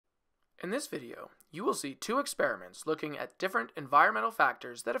In this video, you will see two experiments looking at different environmental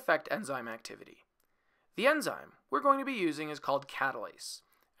factors that affect enzyme activity. The enzyme we're going to be using is called catalase,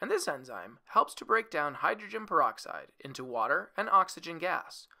 and this enzyme helps to break down hydrogen peroxide into water and oxygen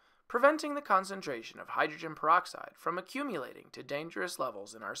gas, preventing the concentration of hydrogen peroxide from accumulating to dangerous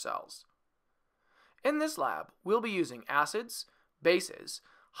levels in our cells. In this lab, we'll be using acids, bases,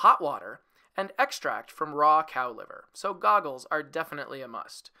 hot water, and extract from raw cow liver, so goggles are definitely a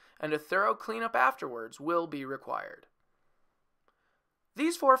must, and a thorough cleanup afterwards will be required.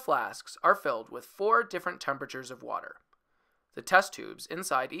 These 4 flasks are filled with 4 different temperatures of water. The test tubes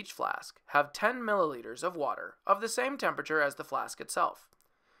inside each flask have 10 milliliters of water of the same temperature as the flask itself.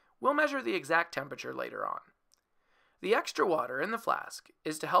 We'll measure the exact temperature later on. The extra water in the flask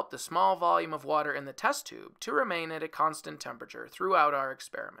is to help the small volume of water in the test tube to remain at a constant temperature throughout our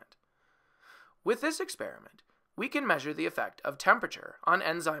experiment. With this experiment, we can measure the effect of temperature on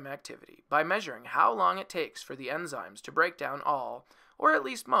enzyme activity by measuring how long it takes for the enzymes to break down all, or at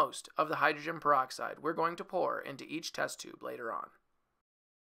least most, of the hydrogen peroxide we're going to pour into each test tube later on.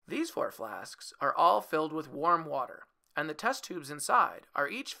 These 4 flasks are all filled with warm water, and the test tubes inside are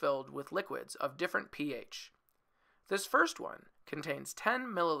each filled with liquids of different pH. This first one contains 10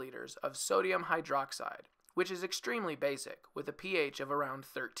 milliliters of sodium hydroxide, which is extremely basic, with a pH of around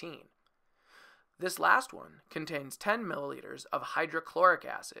 13. This last one contains 10 milliliters of hydrochloric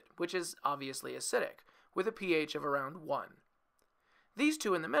acid, which is obviously acidic, with a pH of around 1. These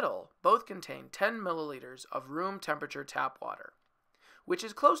 2 in the middle both contain 10 milliliters of room temperature tap water, which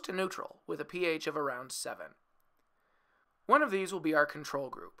is close to neutral, with a pH of around 7. One of these will be our control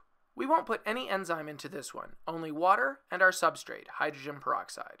group. We won't put any enzyme into this one, only water and our substrate, hydrogen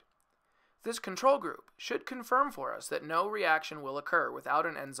peroxide. This control group should confirm for us that no reaction will occur without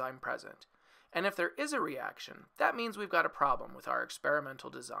an enzyme present. And if there is a reaction, that means we've got a problem with our experimental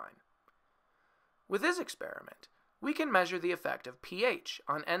design. With this experiment, we can measure the effect of pH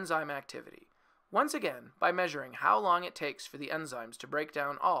on enzyme activity, once again by measuring how long it takes for the enzymes to break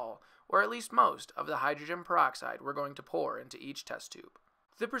down all, or at least most, of the hydrogen peroxide we're going to pour into each test tube.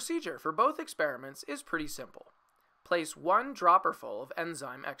 The procedure for both experiments is pretty simple. Place 1 dropperful of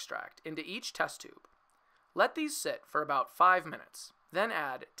enzyme extract into each test tube. Let these sit for about 5 minutes. Then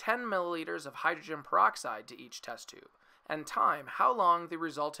add 10 milliliters of hydrogen peroxide to each test tube, and time how long the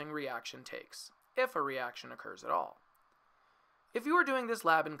resulting reaction takes, if a reaction occurs at all. If you are doing this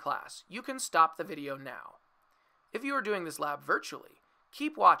lab in class, you can stop the video now. If you are doing this lab virtually,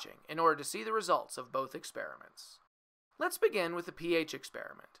 keep watching in order to see the results of both experiments. Let's begin with the pH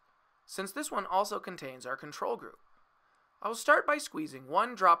experiment, since this one also contains our control group. I will start by squeezing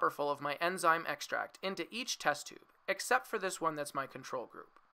 1 dropperful of my enzyme extract into each test tube, except for this one that's my control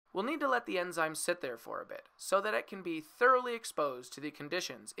group. We'll need to let the enzyme sit there for a bit, so that it can be thoroughly exposed to the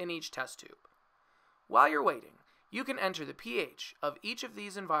conditions in each test tube. While you're waiting, you can enter the pH of each of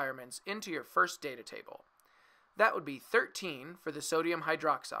these environments into your first data table. That would be 13 for the sodium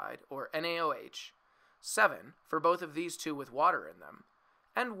hydroxide, or NaOH, 7 for both of these 2 with water in them,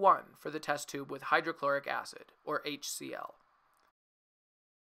 and 1 for the test tube with hydrochloric acid, or HCl.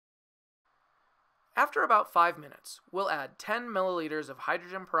 After about 5 minutes, we'll add 10 milliliters of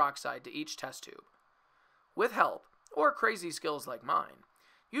hydrogen peroxide to each test tube. With help, or crazy skills like mine,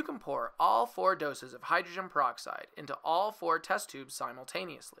 you can pour all 4 doses of hydrogen peroxide into all 4 test tubes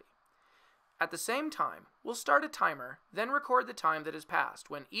simultaneously. At the same time, we'll start a timer, then record the time that has passed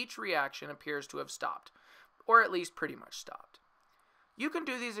when each reaction appears to have stopped, or at least pretty much stopped. You can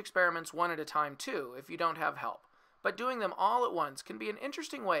do these experiments one at a time too if you don't have help, but doing them all at once can be an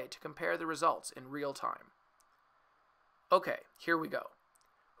interesting way to compare the results in real time. Okay, here we go.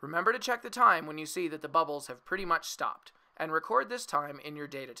 Remember to check the time when you see that the bubbles have pretty much stopped, and record this time in your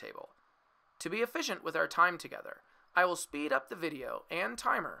data table. To be efficient with our time together, I will speed up the video and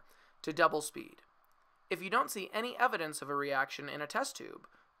timer to double speed. If you don't see any evidence of a reaction in a test tube,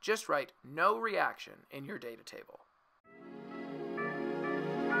 just write "no reaction" in your data table.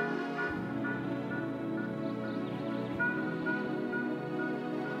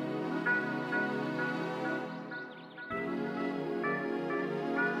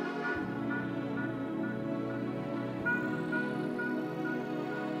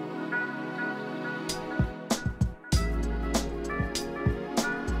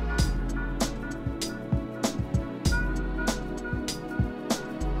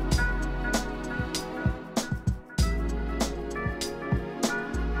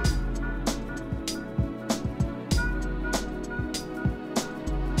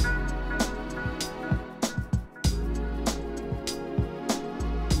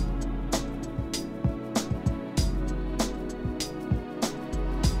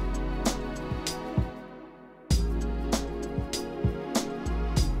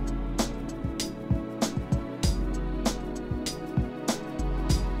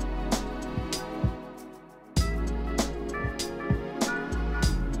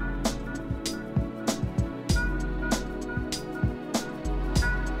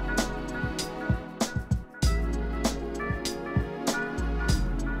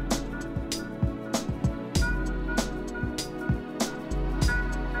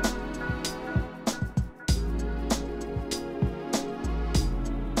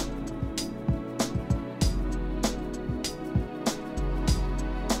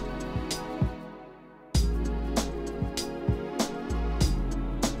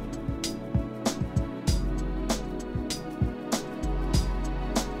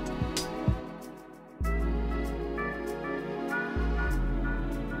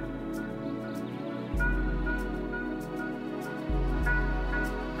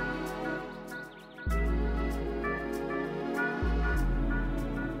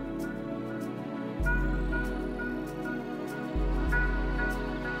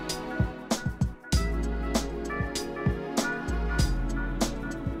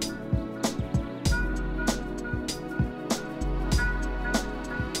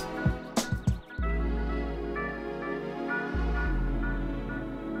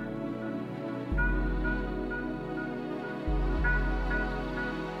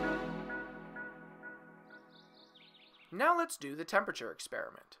 Now let's do the temperature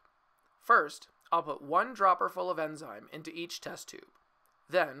experiment. First, I'll put 1 dropper full of enzyme into each test tube.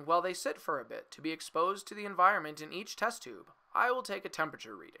 Then, while they sit for a bit to be exposed to the environment in each test tube, I will take a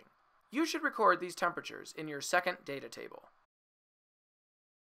temperature reading. You should record these temperatures in your second data table.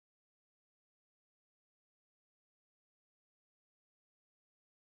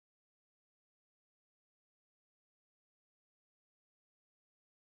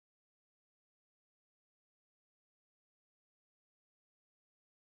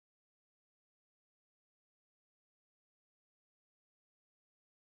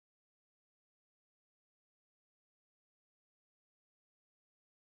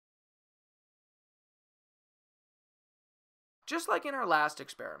 Just like in our last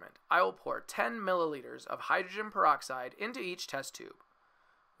experiment, I will pour 10 milliliters of hydrogen peroxide into each test tube.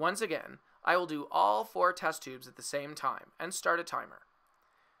 Once again, I will do all 4 test tubes at the same time and start a timer.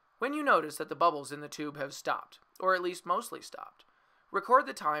 When you notice that the bubbles in the tube have stopped, or at least mostly stopped, record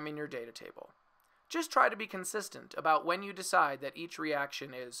the time in your data table. Just try to be consistent about when you decide that each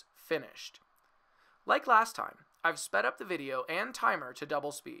reaction is finished. Like last time, I've sped up the video and timer to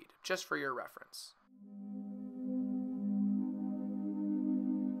double speed, just for your reference.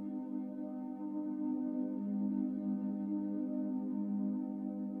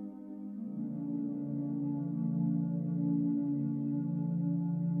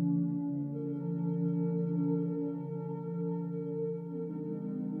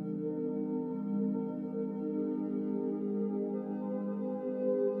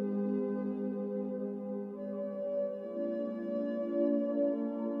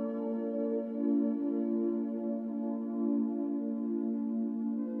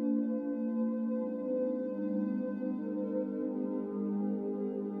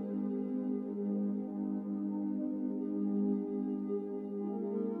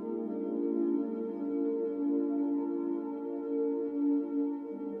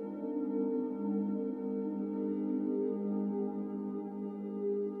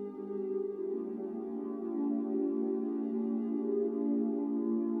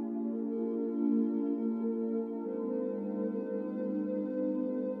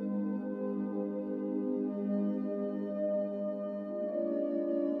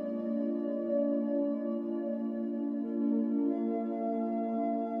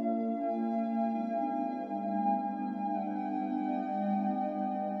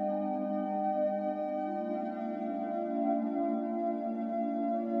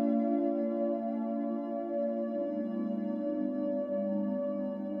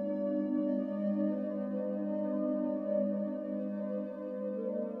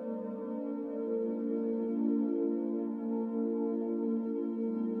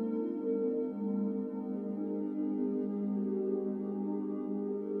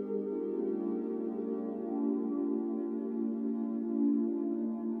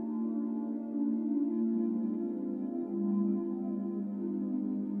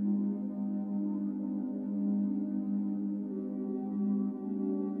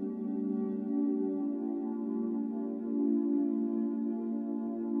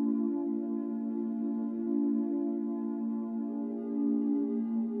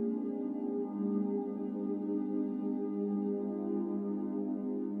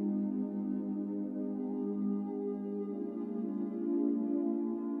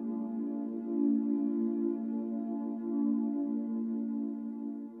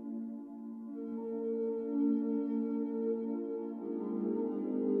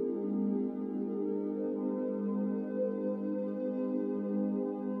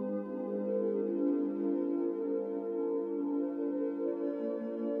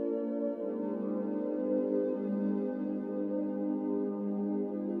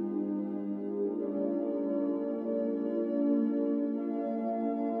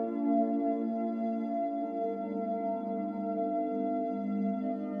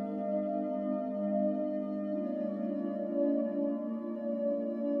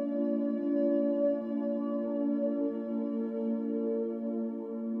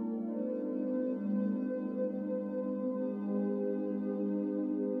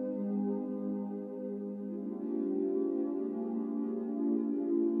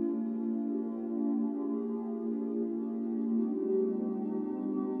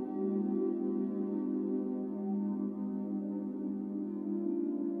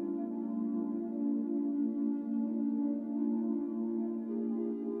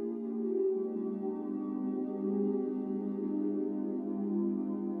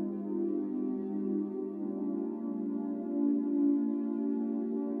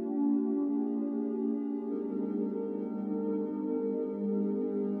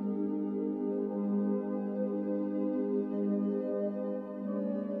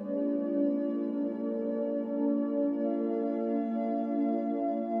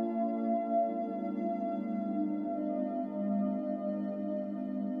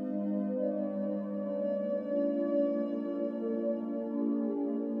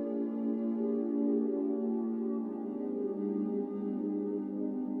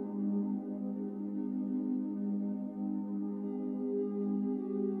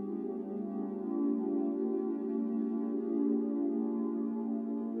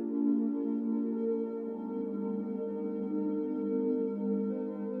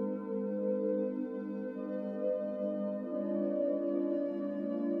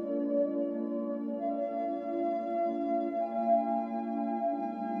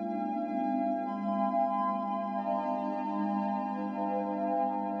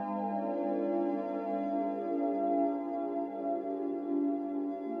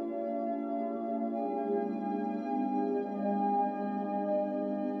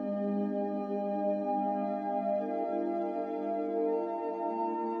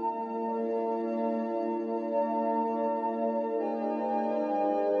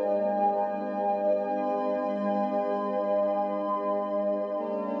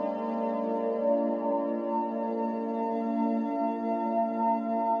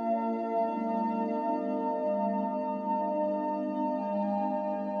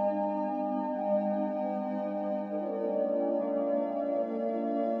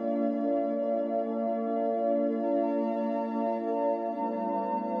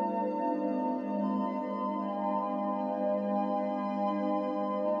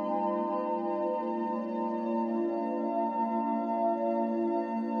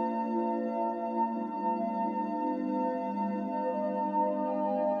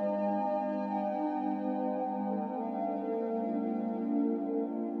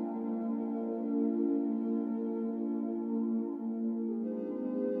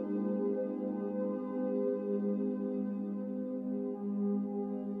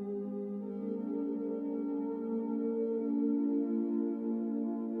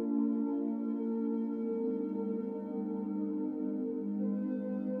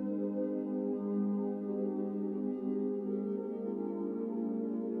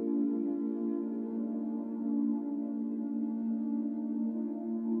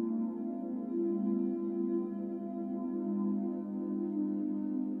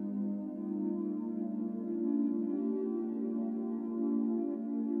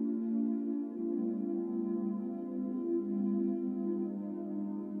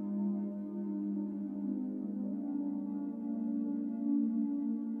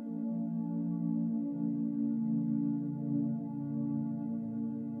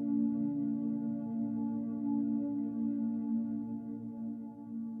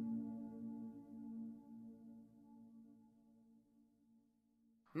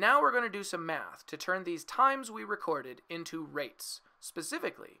 Now we're going to do some math to turn these times we recorded into rates,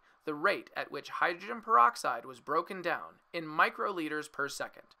 specifically the rate at which hydrogen peroxide was broken down in microliters per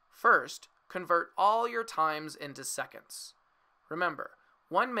second. First, convert all your times into seconds. Remember,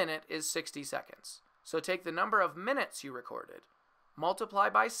 1 minute is 60 seconds, so take the number of minutes you recorded, multiply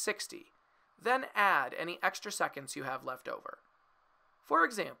by 60, then add any extra seconds you have left over. For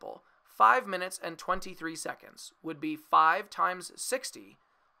example, 5 minutes and 23 seconds would be 5 times 60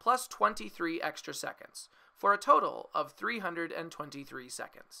 plus 23 extra seconds, for a total of 323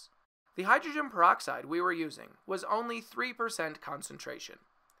 seconds. The hydrogen peroxide we were using was only 3% concentration.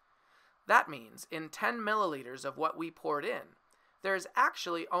 That means in 10 milliliters of what we poured in, there is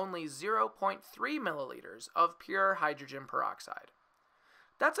actually only 0.3 milliliters of pure hydrogen peroxide.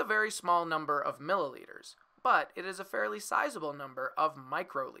 That's a very small number of milliliters, but it is a fairly sizable number of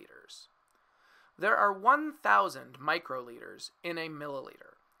microliters. There are 1,000 microliters in a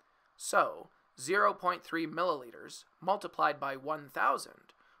milliliter. So, 0.3 milliliters multiplied by 1,000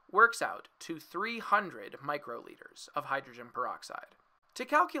 works out to 300 microliters of hydrogen peroxide. To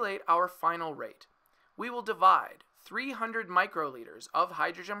calculate our final rate, we will divide 300 microliters of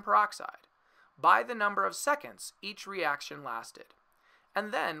hydrogen peroxide by the number of seconds each reaction lasted,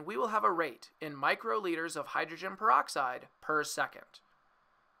 and then we will have a rate in microliters of hydrogen peroxide per second.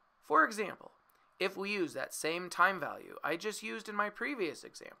 For example, if we use that same time value I just used in my previous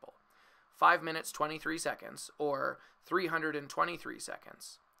example, 5 minutes 23 seconds, or 323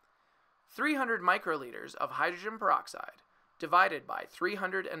 seconds. 300 microliters of hydrogen peroxide divided by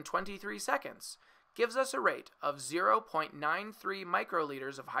 323 seconds gives us a rate of 0.93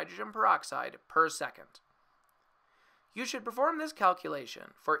 microliters of hydrogen peroxide per second. You should perform this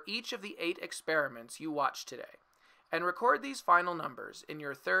calculation for each of the 8 experiments you watched today, and record these final numbers in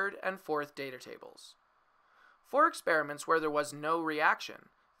your third and fourth data tables. For experiments where there was no reaction,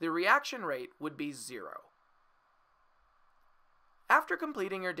 the reaction rate would be 0. After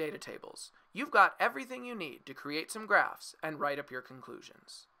completing your data tables, you've got everything you need to create some graphs and write up your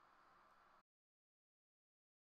conclusions.